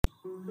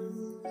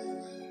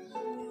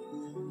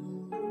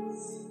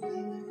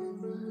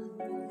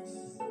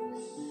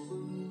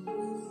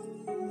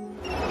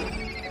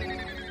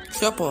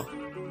Chopper.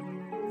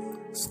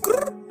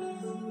 Skrrr.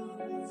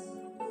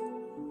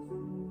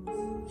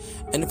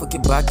 And if I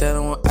get back that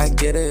on, I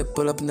get it.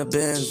 Pull up in the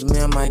Benz, me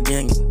and my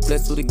gang.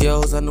 Flex to the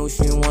girls, I know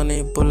she want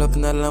it. Pull up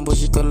in that Lambo,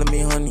 she calling me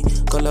honey.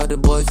 Call out the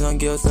boys and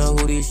girls and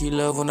hoodie. She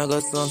love when I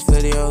got some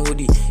Fendi and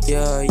hoodie.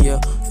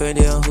 Yeah,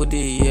 Fendi and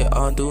hoodie. Yeah,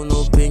 I don't do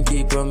no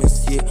pinky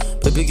promise, yeah.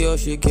 Baby girl,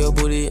 shake your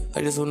booty.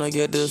 I just wanna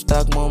get the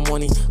stock more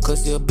money.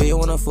 Cause your babe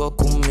wanna fuck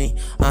with me.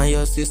 And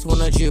your sis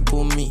wanna drip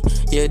with me.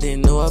 Yeah, they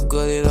know I've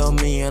got it on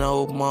me. And I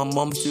hope my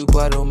mom still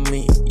proud of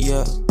me,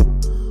 yeah.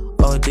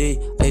 All day,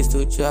 I used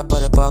to trap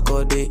at the park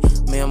all day.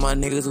 Me and my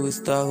niggas, we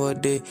starve all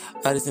day.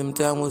 At the same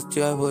time, we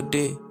strive all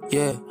day,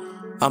 yeah.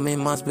 I'm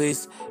in my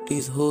space,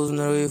 these hoes in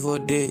the rave all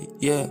day,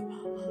 yeah.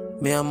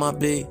 Me and my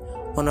babe,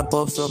 wanna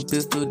pop some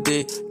pills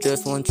today.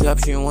 Just one trap,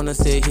 she wanna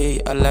say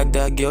hey. I like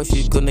that girl,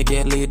 she gonna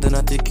get laid. Then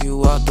I take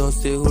you out, don't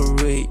say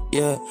hooray,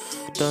 yeah.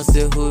 Don't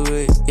say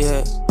hooray,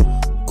 yeah.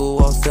 Go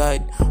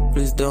outside,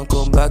 please don't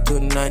come back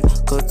tonight.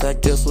 Cause I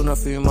just wanna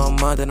free my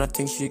mind. And I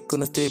think she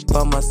gonna stay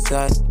by my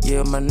side.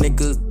 Yeah, my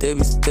niggas, they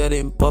be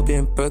steady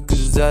popping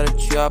perkins at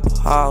a trap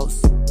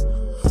house.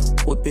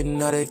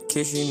 Whipping out a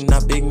kitchen,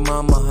 a big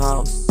mama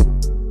house.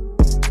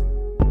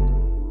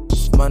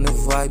 Money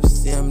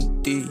vibes,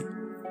 CMD.